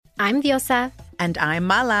I'm Diosa. And I'm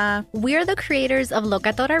Mala. We're the creators of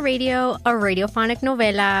Locatora Radio, a radiophonic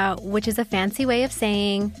novela, which is a fancy way of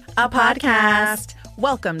saying a podcast.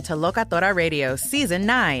 Welcome to Locatora Radio Season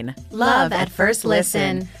 9. Love at First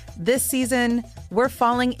Listen. This season, we're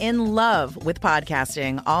falling in love with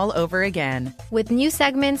podcasting all over again. With new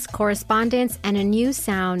segments, correspondence, and a new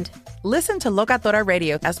sound. Listen to Locatora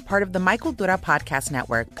Radio as part of the My Cultura Podcast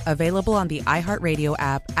Network, available on the iHeartRadio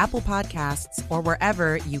app, Apple Podcasts, or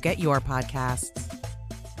wherever you get your podcasts.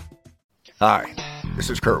 Hi, this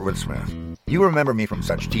is Kurtwood Smith. You remember me from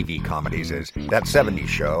such TV comedies as That 70s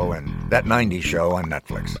Show and That 90s Show on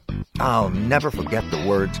Netflix. I'll never forget the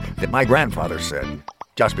words that my grandfather said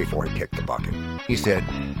just before he kicked the bucket. He said,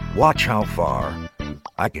 "Watch how far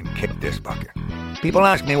I can kick this bucket." People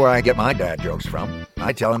ask me where I get my dad jokes from.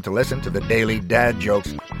 I tell them to listen to the Daily Dad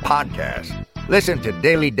Jokes podcast. Listen to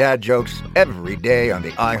Daily Dad Jokes every day on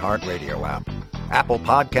the iHeartRadio app, Apple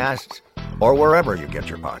Podcasts, or wherever you get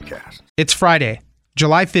your podcasts. It's Friday,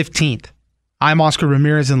 July 15th. I'm Oscar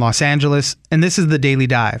Ramirez in Los Angeles, and this is the Daily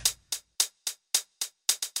Dive.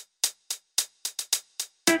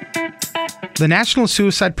 The National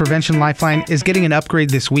Suicide Prevention Lifeline is getting an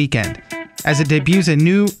upgrade this weekend, as it debuts a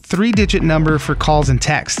new 3-digit number for calls and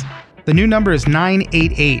texts. The new number is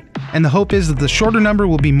 988, and the hope is that the shorter number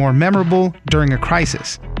will be more memorable during a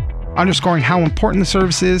crisis. Underscoring how important the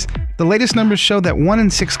service is, the latest numbers show that 1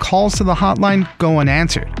 in 6 calls to the hotline go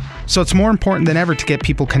unanswered, so it's more important than ever to get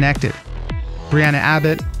people connected. Brianna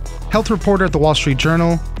Abbott, health reporter at the Wall Street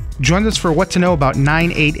Journal, joined us for what to know about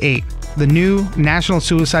 988, the new National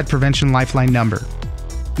Suicide Prevention Lifeline number.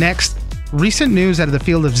 Next, recent news out of the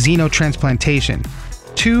field of xenotransplantation.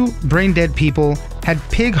 2 brain-dead people had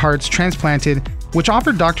pig hearts transplanted, which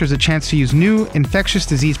offered doctors a chance to use new infectious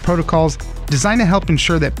disease protocols designed to help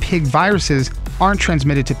ensure that pig viruses aren't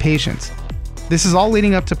transmitted to patients. This is all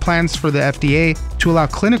leading up to plans for the FDA to allow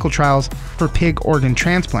clinical trials for pig organ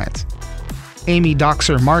transplants. Amy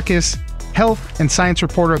Doxer-Marcus, health and science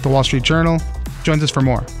reporter at the Wall Street Journal, joins us for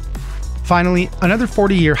more. Finally, another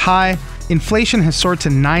 40-year high, inflation has soared to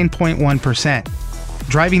 9.1%.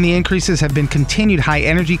 Driving the increases have been continued high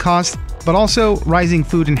energy costs, but also rising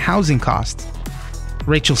food and housing costs.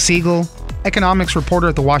 Rachel Siegel, economics reporter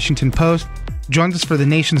at the Washington Post, joins us for the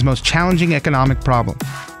nation's most challenging economic problem.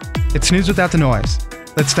 It's news without the noise.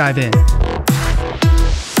 Let's dive in.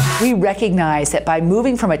 We recognize that by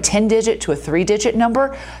moving from a 10-digit to a 3-digit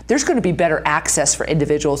number, there's going to be better access for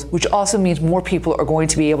individuals, which also means more people are going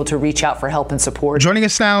to be able to reach out for help and support. Joining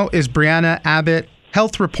us now is Brianna Abbott,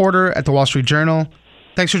 health reporter at the Wall Street Journal.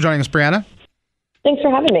 Thanks for joining us, Brianna. Thanks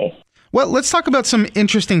for having me. Well, let's talk about some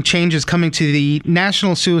interesting changes coming to the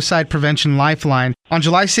National Suicide Prevention Lifeline. On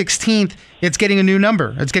July 16th, it's getting a new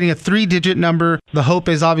number. It's getting a 3-digit number. The hope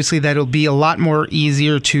is obviously that it'll be a lot more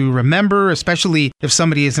easier to remember, especially if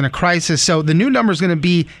somebody is in a crisis. So the new number is going to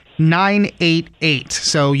be 988.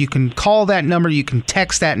 So you can call that number, you can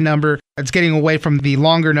text that number. It's getting away from the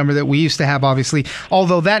longer number that we used to have, obviously,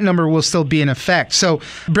 although that number will still be in effect. So,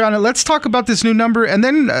 Brianna, let's talk about this new number and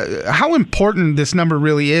then how important this number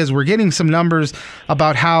really is. We're getting some numbers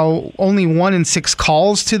about how only 1 in 6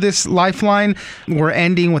 calls to this lifeline were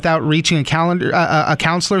ending without reaching a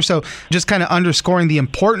counselor. So just kind of underscoring the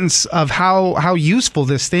importance of how useful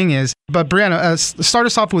this thing is. But Brianna, start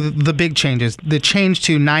us off with the big changes, the change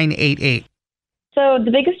to 988. So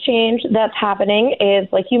the biggest change that's happening is,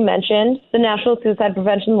 like you mentioned, the National Suicide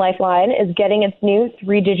Prevention Lifeline is getting its new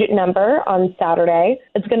 3-digit number on Saturday.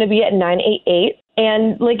 It's going to be at 988.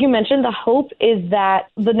 And like you mentioned, the hope is that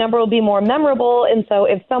the number will be more memorable. And so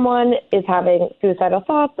if someone is having suicidal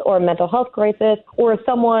thoughts or a mental health crisis, or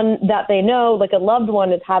someone that they know, like a loved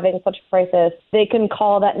one, is having such a crisis, they can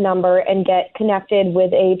call that number and get connected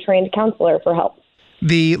with a trained counselor for help.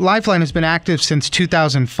 The Lifeline has been active since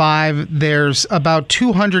 2005. There's about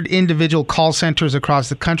 200 individual call centers across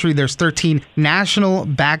the country. There's 13 national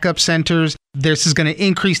backup centers. This is going to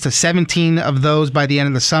increase to 17 of those by the end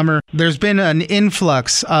of the summer. There's been an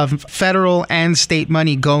influx of federal and state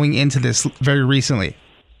money going into this very recently.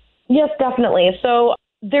 Yes, definitely. So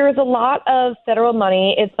there is a lot of federal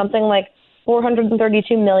money. It's something like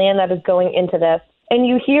 $432 million that is going into this. And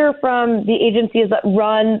you hear from the agencies that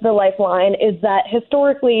run the Lifeline is that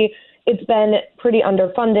historically it's been pretty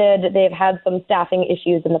underfunded. They've had some staffing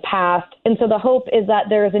issues in the past. And so the hope is that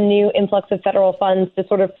there is a new influx of federal funds to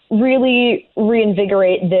sort of really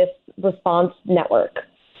reinvigorate this response network.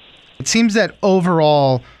 It seems that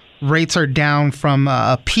overall rates are down from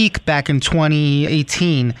a peak back in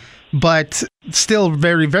 2018, but still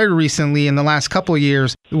very, very recently in the last couple of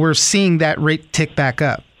years, we're seeing that rate tick back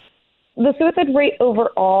up. The suicide rate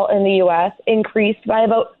overall in the U.S. increased by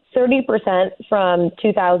about 30% from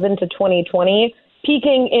 2000 to 2020,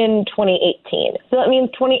 peaking in 2018. So that means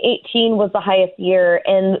 2018 was the highest year,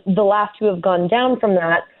 and the last two have gone down from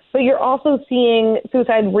that. But you're also seeing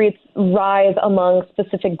suicide rates rise among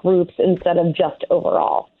specific groups instead of just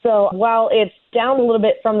overall. So while it's down a little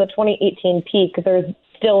bit from the 2018 peak, there's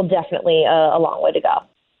still definitely a long way to go.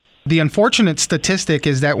 The unfortunate statistic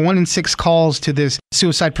is that 1 in 6 calls to this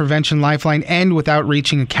suicide prevention lifeline end without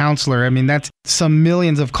reaching a counselor. I mean, that's some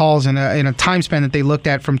millions of calls in a time span that they looked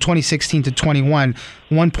at from 2016 to 21.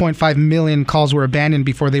 1.5 million calls were abandoned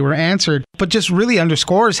before they were answered, but just really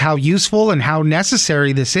underscores how useful and how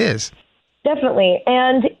necessary this is. Definitely.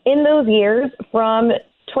 And in those years, from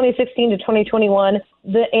 2016 to 2021,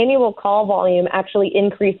 the annual call volume actually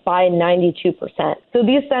increased by 92%. So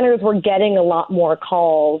these centers were getting a lot more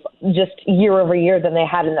calls just year over year than they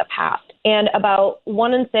had in the past. And about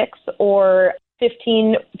 1 in 6 or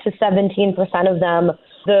 15 to 17% of them,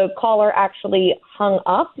 the caller actually hung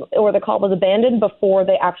up or the call was abandoned before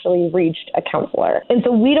they actually reached a counselor. And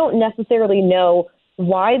so we don't necessarily know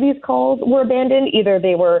why these calls were abandoned. Either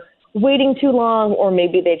they were waiting too long, or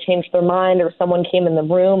maybe they changed their mind, or someone came in the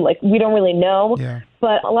room. Like, we don't really know. Yeah.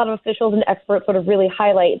 But a lot of officials and experts sort of really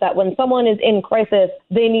highlight that when someone is in crisis,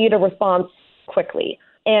 they need a response quickly.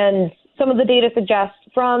 And some of the data suggests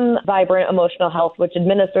from Vibrant Emotional Health, which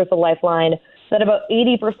administers the Lifeline, that about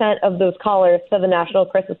 80% of those callers to the National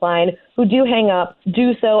Crisis Line who do hang up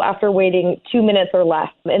do so after waiting 2 minutes or less.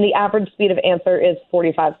 And the average speed of answer is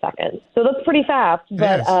 45 seconds. So that's pretty fast,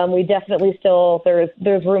 but yes. We definitely still,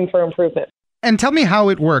 there's room for improvement. And tell me how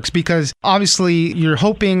it works, because obviously you're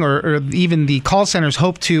hoping, or even the call centers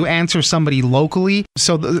hope to answer somebody locally.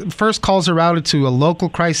 So the first calls are routed to a local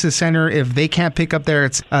crisis center. If they can't pick up there,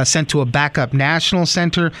 it's sent to a backup national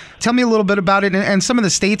center. Tell me a little bit about it and some of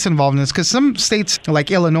the states involved in this, because some states,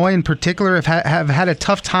 like Illinois in particular, have had a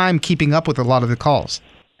tough time keeping up with a lot of the calls.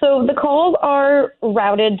 So the calls are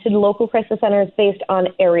routed to local crisis centers based on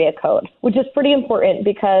area code, which is pretty important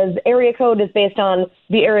because area code is based on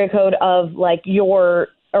the area code of like your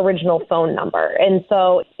original phone number. And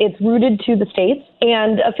so it's routed to the states.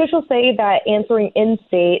 And officials say that answering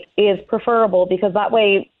in-state is preferable because that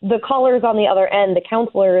way the callers on the other end, the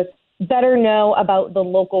counselors, better know about the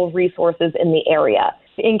local resources in the area.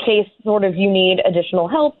 In case sort of you need additional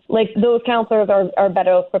help, like those counselors are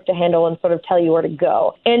better equipped to handle and sort of tell you where to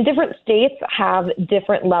go. And different states have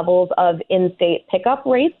different levels of in-state pickup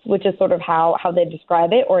rates, which is sort of how they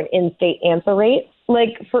describe it, or an in-state answer rate. Like,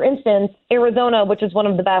 for instance, Arizona, which is one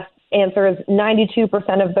of the best, answers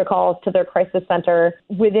 92% of their calls to their crisis center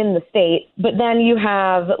within the state. But then you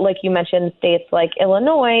have, like you mentioned, states like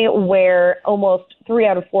Illinois, where almost 3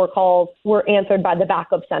 out of 4 calls were answered by the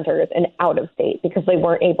backup centers and out of state because they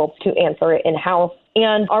weren't able to answer it in-house.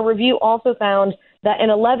 And our review also found that in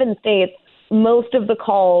 11 states, most of the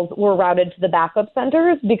calls were routed to the backup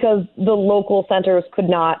centers because the local centers could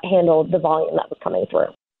not handle the volume that was coming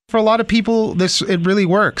through. For a lot of people, it really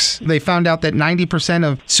works. They found out that 90%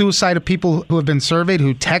 of suicidal people who have been surveyed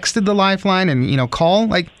who texted the Lifeline and, call,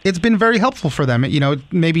 like, it's been very helpful for them.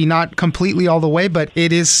 Maybe not completely all the way, but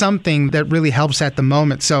it is something that really helps at the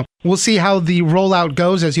moment. So we'll see how the rollout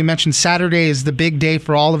goes. As you mentioned, Saturday is the big day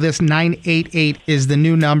for all of this. 988 is the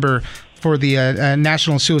new number for the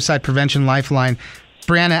National Suicide Prevention Lifeline.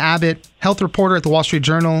 Brianna Abbott, health reporter at the Wall Street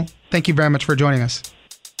Journal, thank you very much for joining us.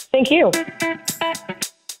 Thank you.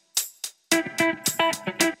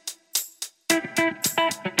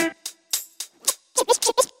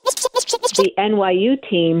 The NYU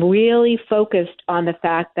team really focused on the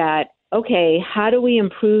fact that, okay, how do we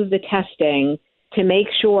improve the testing to make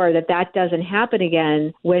sure that doesn't happen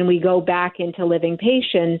again when we go back into living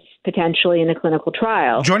patients, potentially in a clinical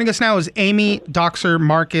trial? Joining us now is Amy Doxer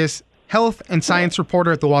Marcus, health and science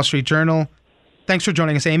reporter at the Wall Street Journal. Thanks for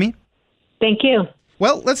joining us, Amy. Thank you.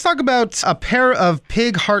 Well, let's talk about a pair of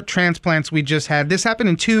pig heart transplants we just had. This happened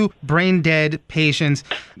in 2 brain-dead patients.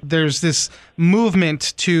 There's this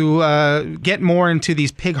movement to get more into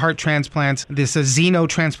these pig heart transplants, this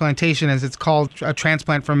xenotransplantation, as it's called, a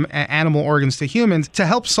transplant from animal organs to humans, to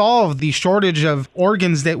help solve the shortage of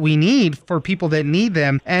organs that we need for people that need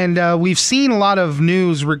them. And we've seen a lot of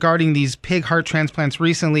news regarding these pig heart transplants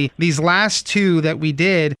recently. These last 2 that we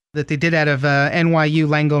did, that they did out of NYU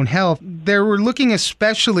Langone Health, they were looking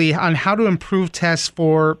especially on how to improve tests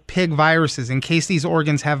for pig viruses in case these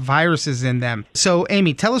organs have viruses in them. So,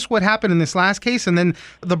 Amy, tell us what happened in this last case and then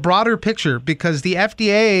the broader picture, because the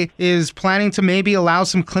FDA is planning to maybe allow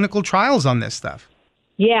some clinical trials on this stuff.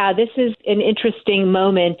 Yeah, this is an interesting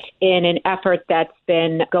moment in an effort that's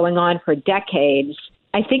been going on for decades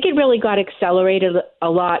I think it really got accelerated a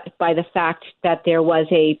lot by the fact that there was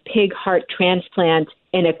a pig heart transplant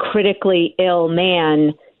in a critically ill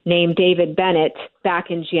man named David Bennett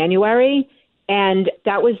back in January. And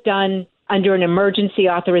that was done under an emergency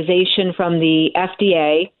authorization from the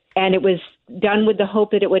FDA. And it was done with the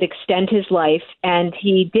hope that it would extend his life. And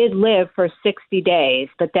he did live for 60 days,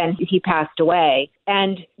 but then he passed away.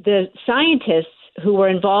 And the scientists who were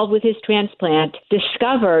involved with his transplant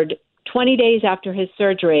discovered 20 days after his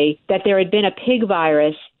surgery that there had been a pig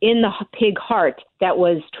virus in the pig heart that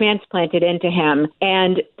was transplanted into him.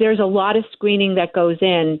 And there's a lot of screening that goes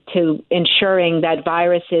into ensuring that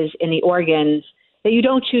viruses in the organs, that you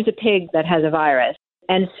don't choose a pig that has a virus.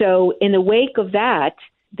 And so in the wake of that,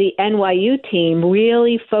 the NYU team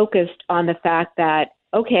really focused on the fact that,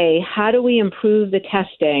 okay, how do we improve the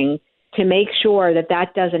testing to make sure that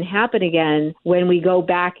that doesn't happen again when we go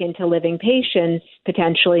back into living patients,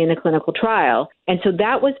 potentially in a clinical trial? And so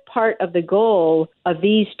that was part of the goal of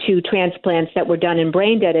these two transplants that were done in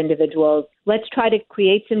brain-dead individuals. Let's try to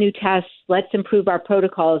create some new tests. Let's improve our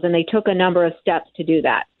protocols. And they took a number of steps to do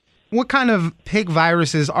that. What kind of pig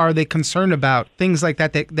viruses are they concerned about? Things like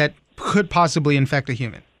that could possibly infect a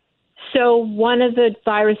human? So one of the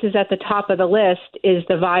viruses at the top of the list is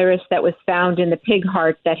the virus that was found in the pig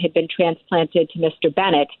heart that had been transplanted to Mr.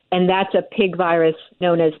 Bennett, and that's a pig virus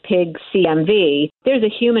known as pig CMV. There's a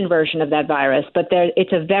human version of that virus, but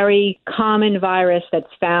it's a very common virus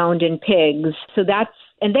that's found in pigs.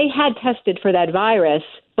 And they had tested for that virus,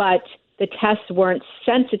 but the tests weren't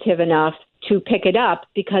sensitive enough to pick it up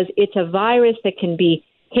because it's a virus that can be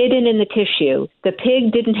hidden in the tissue. The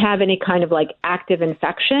pig didn't have any kind of active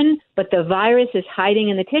infection, but the virus is hiding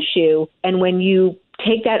in the tissue. And when you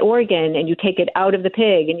take that organ and you take it out of the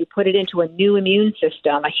pig and you put it into a new immune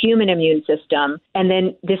system, a human immune system, and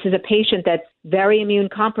then this is a patient that's very immune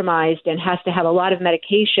compromised and has to have a lot of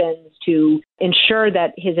medications to ensure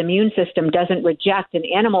that his immune system doesn't reject an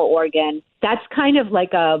animal organ, that's kind of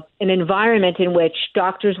like an environment in which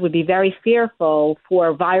doctors would be very fearful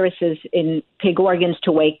for viruses in pig organs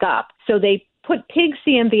to wake up. So they put pig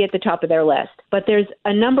CMV at the top of their list. But there's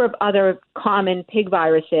a number of other common pig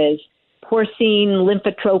viruses: porcine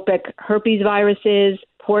lymphotropic herpes viruses,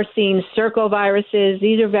 porcine circoviruses.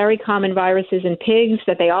 These are very common viruses in pigs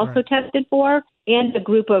that they also tested for, and a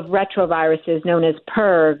group of retroviruses known as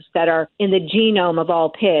PERVs that are in the genome of all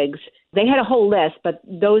pigs. They had a whole list, but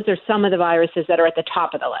those are some of the viruses that are at the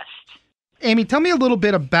top of the list. Amy, tell me a little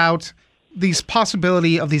bit about these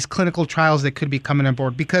possibility of these clinical trials that could be coming on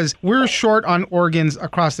board, because we're short on organs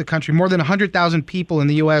across the country. More than 100,000 people in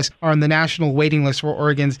the U.S. are on the national waiting list for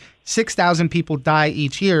organs. 6,000 people die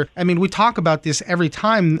each year. I mean, we talk about this every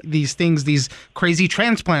time these crazy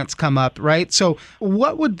transplants come up, right? So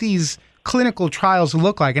what would these clinical trials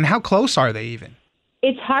look like, and how close are they even?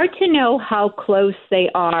 It's hard to know how close they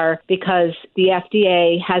are because the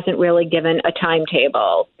FDA hasn't really given a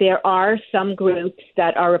timetable. There are some groups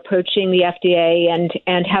that are approaching the FDA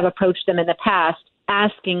and have approached them in the past,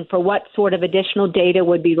 asking for what sort of additional data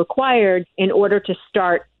would be required in order to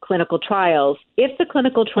start clinical trials. If the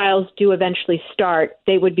clinical trials do eventually start,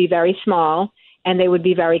 they would be very small and they would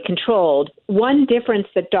be very controlled. One difference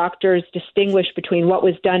that doctors distinguish between what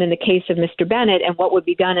was done in the case of Mr. Bennett and what would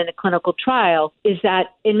be done in a clinical trial is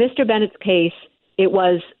that in Mr. Bennett's case, it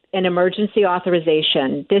was an emergency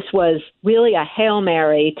authorization. This was really a Hail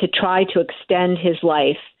Mary to try to extend his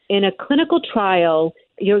life. In a clinical trial,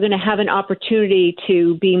 you're going to have an opportunity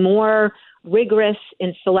to be more rigorous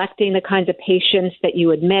in selecting the kinds of patients that you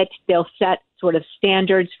admit. They'll set sort of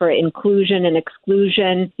standards for inclusion and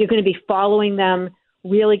exclusion. You're going to be following them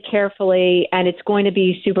really carefully, and it's going to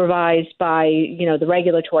be supervised by, the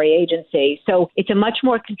regulatory agency. So it's a much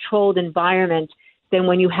more controlled environment than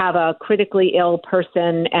when you have a critically ill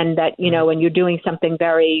person and that, and you're doing something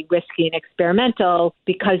very risky and experimental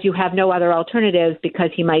because you have no other alternatives because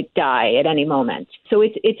he might die at any moment. So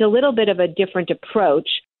it's a little bit of a different approach.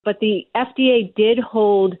 But the FDA did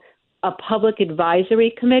hold a public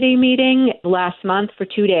advisory committee meeting last month for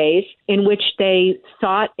 2 days in which they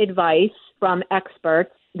sought advice from experts.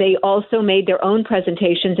 They also made their own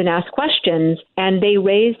presentations and asked questions, and they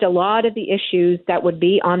raised a lot of the issues that would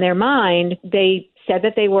be on their mind. They said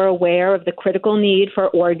that they were aware of the critical need for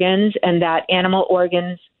organs and that animal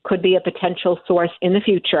organs could be a potential source in the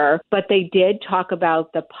future, but they did talk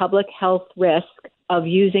about the public health risk of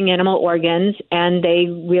using animal organs, and they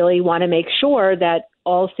really want to make sure that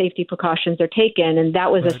all safety precautions are taken, and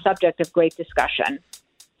that was a subject of great discussion.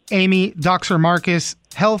 Amy Doxer Marcus,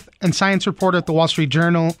 health and science reporter at the Wall Street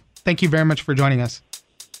Journal, thank you very much for joining us.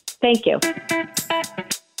 Thank you.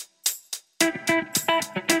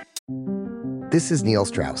 This is Neil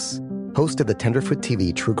Strauss, host of the Tenderfoot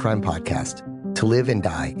TV true crime podcast, To Live and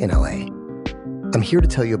Die in LA. I'm here to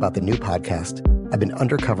tell you about the new podcast I've been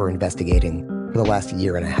undercover investigating for the last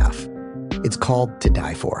year and a half. It's called To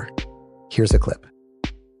Die For. Here's a clip.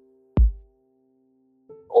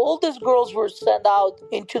 All these girls were sent out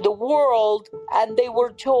into the world and they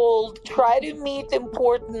were told, try to meet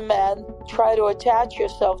important men, try to attach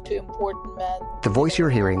yourself to important men. The voice you're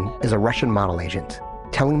hearing is a Russian model agent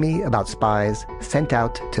telling me about spies sent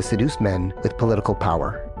out to seduce men with political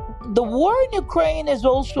power. The war in Ukraine is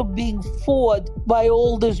also being fought by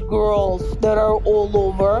all these girls that are all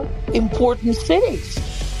over important cities.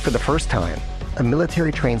 For the first time, a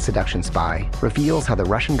military-trained seduction spy reveals how the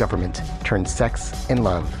Russian government turned sex and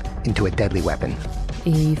love into a deadly weapon.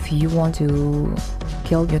 If you want to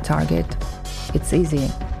kill your target, it's easy.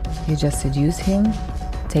 You just seduce him,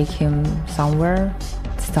 take him somewhere,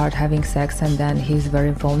 start having sex, and then he's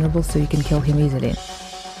very vulnerable, so you can kill him easily.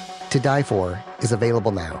 To Die For is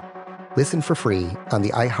available now. Listen for free on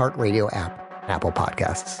the iHeartRadio app, Apple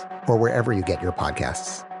Podcasts, or wherever you get your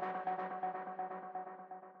podcasts.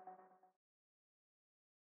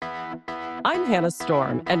 I'm Hannah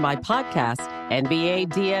Storm, and my podcast, NBA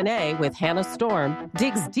DNA with Hannah Storm,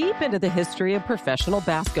 digs deep into the history of professional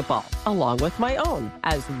basketball, along with my own,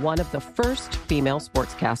 as one of the first female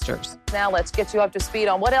sportscasters. Now let's get you up to speed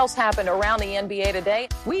on what else happened around the NBA today.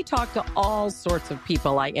 We talk to all sorts of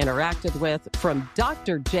people I interacted with, from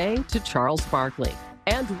Dr. J to Charles Barkley,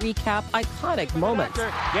 and recap iconic moments.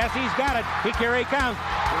 Yes, he's got it. Here he comes.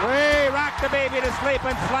 Way rock the baby to sleep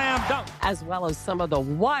and slam dunk. As well as some of the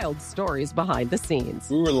wild stories behind the scenes.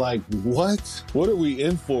 We were like, what? What are we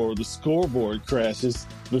in for? The scoreboard crashes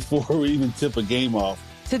before we even tip a game off.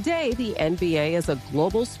 Today, the NBA is a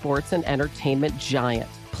global sports and entertainment giant.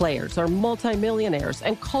 Players are multimillionaires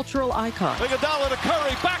and cultural icons. Iguodala to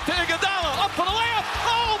Curry, back to Iguodala, up for the layup.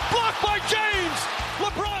 Oh, blocked by James.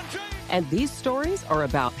 LeBron James. And these stories are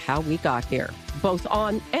about how we got here, both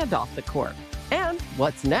on and off the court. And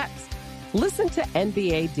what's next? Listen to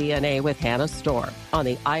NBA DNA with Hannah Storm on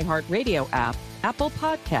the iHeartRadio app, Apple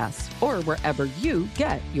Podcasts, or wherever you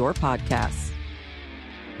get your podcasts.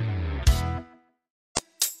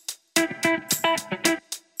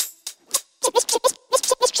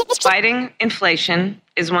 Fighting inflation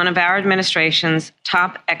is one of our administration's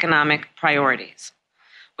top economic priorities,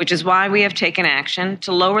 which is why we have taken action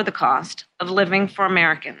to lower the cost of living for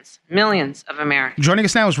Americans, millions of Americans. Joining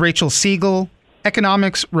us now is Rachel Siegel,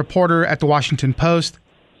 economics reporter at The Washington Post.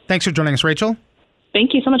 Thanks for joining us, Rachel.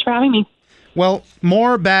 Thank you so much for having me. Well,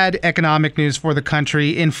 more bad economic news for the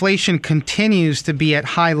country. Inflation continues to be at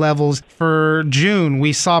high levels. For June,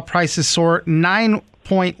 we saw prices soar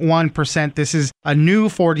 9.1%. This is a new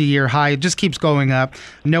 40-year high. It just keeps going up.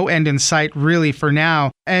 No end in sight, really, for now.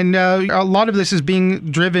 And a lot of this is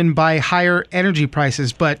being driven by higher energy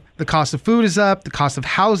prices. But the cost of food is up. The cost of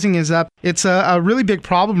housing is up. It's a really big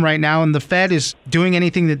problem right now. And the Fed is doing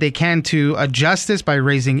anything that they can to adjust this by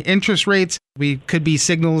raising interest rates. We could be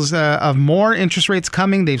signals of more interest rates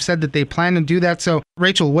coming. They've said that they plan to do that. So,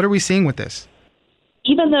 Rachel, what are we seeing with this?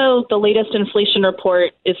 Even though the latest inflation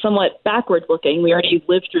report is somewhat backwards looking, we already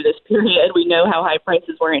lived through this period. We know how high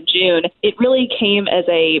prices were in June. It really came as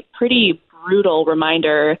a pretty brutal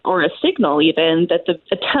reminder, or a signal even, that the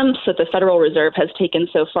attempts that the Federal Reserve has taken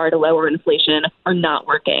so far to lower inflation are not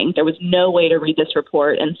working. There was no way to read this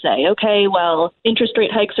report and say, okay, well, interest rate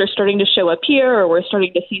hikes are starting to show up here, or we're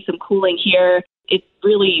starting to see some cooling here. It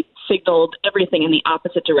really signaled everything in the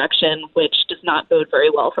opposite direction, which does not bode very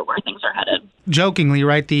well for where things are headed. Jokingly,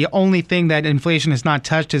 right, the only thing that inflation has not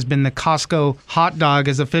touched has been the Costco hot dog,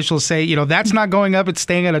 as officials say, that's not going up, it's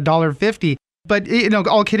staying at $1.50. But,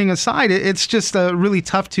 all kidding aside, it's just really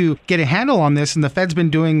tough to get a handle on this. And the Fed's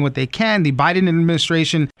been doing what they can. The Biden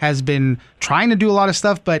administration has been trying to do a lot of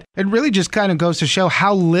stuff, but it really just kind of goes to show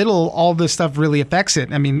how little all this stuff really affects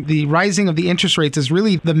it. I mean, the rising of the interest rates is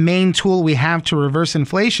really the main tool we have to reverse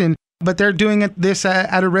inflation, but they're doing this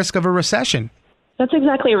at a risk of a recession. That's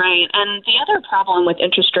exactly right. And the other problem with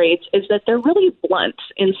interest rates is that they're really blunt.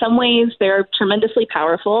 In some ways, they're tremendously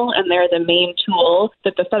powerful, and they're the main tool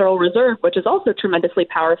that the Federal Reserve, which is also tremendously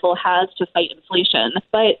powerful, has to fight inflation.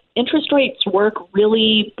 But interest rates work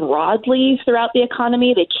really broadly throughout the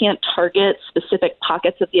economy. They can't target specific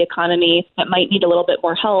pockets of the economy that might need a little bit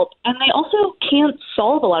more help. And they also can't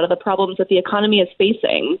solve a lot of the problems that the economy is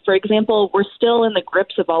facing. For example, we're still in the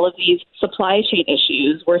grips of all of these supply chain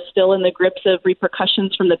issues. We're still in the grips of repercussions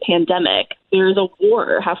from the pandemic. There's a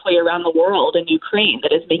war halfway around the world in Ukraine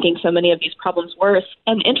that is making so many of these problems worse.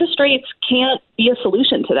 And interest rates can't be a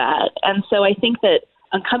solution to that. And so I think that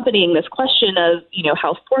accompanying this question of,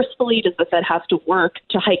 how forcefully does the Fed have to work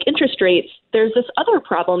to hike interest rates, there's this other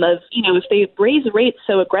problem of, if they raise rates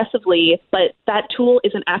so aggressively, but that tool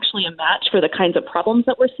isn't actually a match for the kinds of problems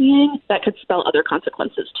that we're seeing, that could spell other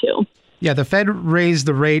consequences too. Yeah, the Fed raised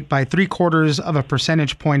the rate by 0.75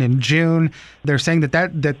 percentage point in June. They're saying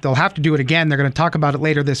that they'll have to do it again. They're going to talk about it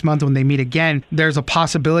later this month when they meet again. There's a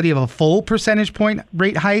possibility of a full percentage point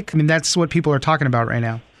rate hike. I mean, that's what people are talking about right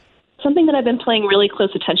now. Something that I've been paying really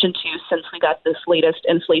close attention to since we got this latest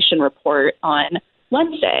inflation report on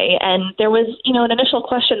Wednesday. And there was, an initial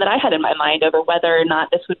question that I had in my mind over whether or not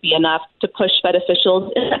this would be enough to push Fed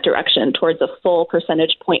officials in that direction towards a full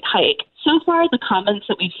percentage point hike. So far, the comments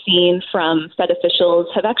that we've seen from Fed officials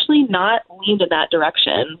have actually not leaned in that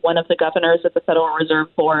direction. One of the governors of the Federal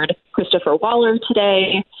Reserve Board, Christopher Waller,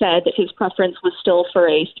 today said that his preference was still for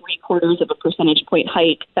a 0.75 percentage point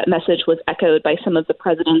hike. That message was echoed by some of the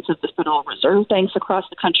presidents of the Federal Reserve banks across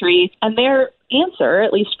the country. And their answer,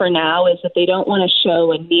 at least for now, is that they don't want to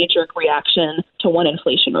show a knee-jerk reaction to one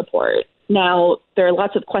inflation report. Now, there are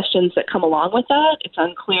lots of questions that come along with that. It's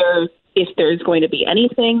unclear if there's going to be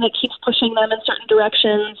anything that keeps pushing them in certain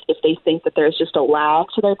directions, if they think that there's just a lag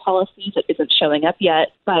to their policies that isn't showing up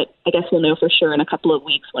yet. But I guess we'll know for sure in a couple of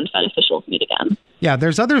weeks when Fed officials meet again. Yeah,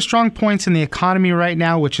 there's other strong points in the economy right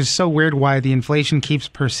now, which is so weird why the inflation keeps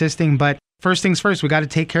persisting. But first things first, we got to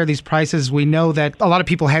take care of these prices. We know that a lot of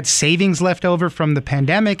people had savings left over from the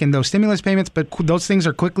pandemic and those stimulus payments, but those things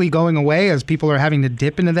are quickly going away as people are having to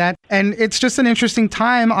dip into that. And it's just an interesting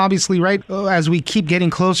time, obviously, right? As we keep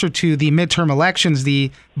getting closer to the midterm elections,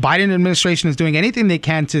 the Biden administration is doing anything they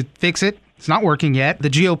can to fix it. It's not working yet. The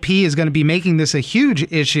GOP is going to be making this a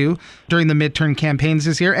huge issue during the midterm campaigns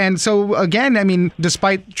this year. And so, again, I mean,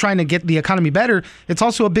 despite trying to get the economy better, it's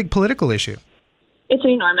also a big political issue. It's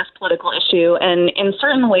an enormous political issue, and in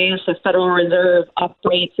certain ways, the Federal Reserve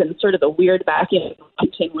operates in sort of a weird vacuum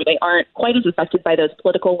where they aren't quite as affected by those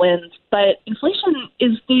political wins. But inflation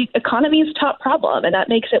is the economy's top problem, and that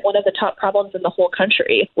makes it one of the top problems in the whole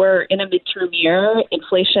country. We're in a midterm year.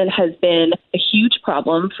 Inflation has been a huge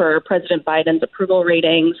problem for President Biden's approval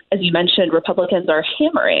ratings. As you mentioned, Republicans are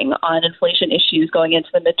hammering on inflation issues going into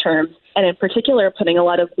the midterms, and in particular, putting a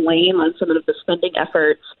lot of blame on some of the spending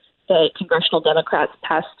efforts that congressional Democrats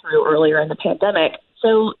passed through earlier in the pandemic.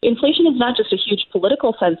 So inflation is not just a huge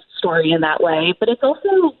political sense story in that way, but it's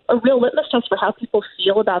also a real litmus test for how people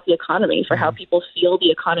feel about the economy, for how people feel the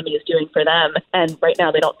economy is doing for them. And right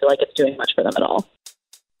now, they don't feel like it's doing much for them at all.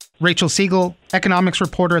 Rachel Siegel, economics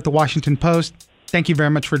reporter at The Washington Post. Thank you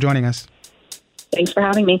very much for joining us. Thanks for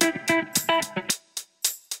having me.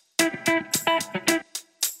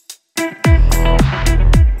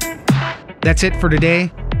 That's it for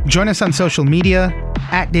today. Join us on social media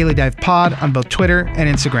at Daily Dive Pod on both Twitter and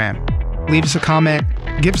Instagram. Leave us a comment,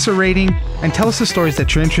 give us a rating, and tell us the stories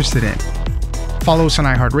that you're interested in. Follow us on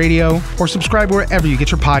iHeartRadio or subscribe wherever you get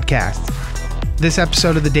your podcasts. This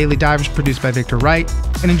episode of The Daily Dive was produced by Victor Wright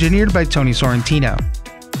and engineered by Tony Sorrentino.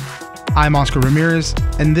 I'm Oscar Ramirez,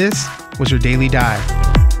 and this was your Daily Dive.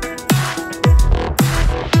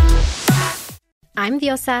 I'm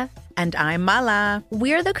Diosa. And I'm Mala.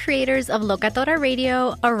 We're the creators of Locatora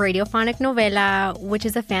Radio, a radiophonic novela, which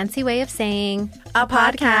is a fancy way of saying a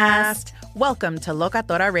podcast. Welcome to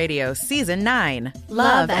Locatora Radio Season 9.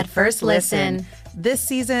 Love at First Listen. This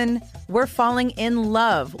season, we're falling in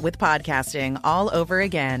love with podcasting all over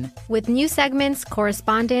again. With new segments,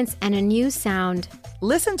 correspondence, and a new sound.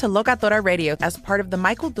 Listen to Locatora Radio as part of the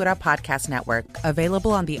My Cultura Podcast Network,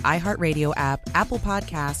 available on the iHeartRadio app, Apple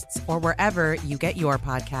Podcasts, or wherever you get your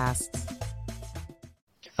podcasts.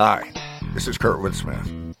 Hi, this is Kurtwood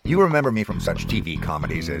Smith. You remember me from such TV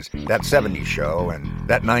comedies as That 70s Show and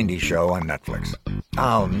That 90s Show on Netflix.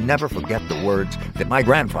 I'll never forget the words that my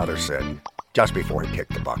grandfather said just before he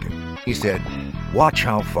kicked the bucket. He said, "Watch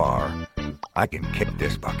how far I can kick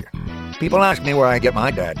this bucket." People ask me where I get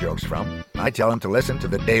my dad jokes from. I tell them to listen to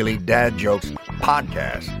the Daily Dad Jokes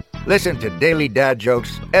podcast. Listen to Daily Dad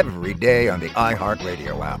Jokes every day on the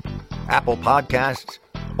iHeartRadio app, Apple Podcasts,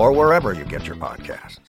 or wherever you get your podcasts.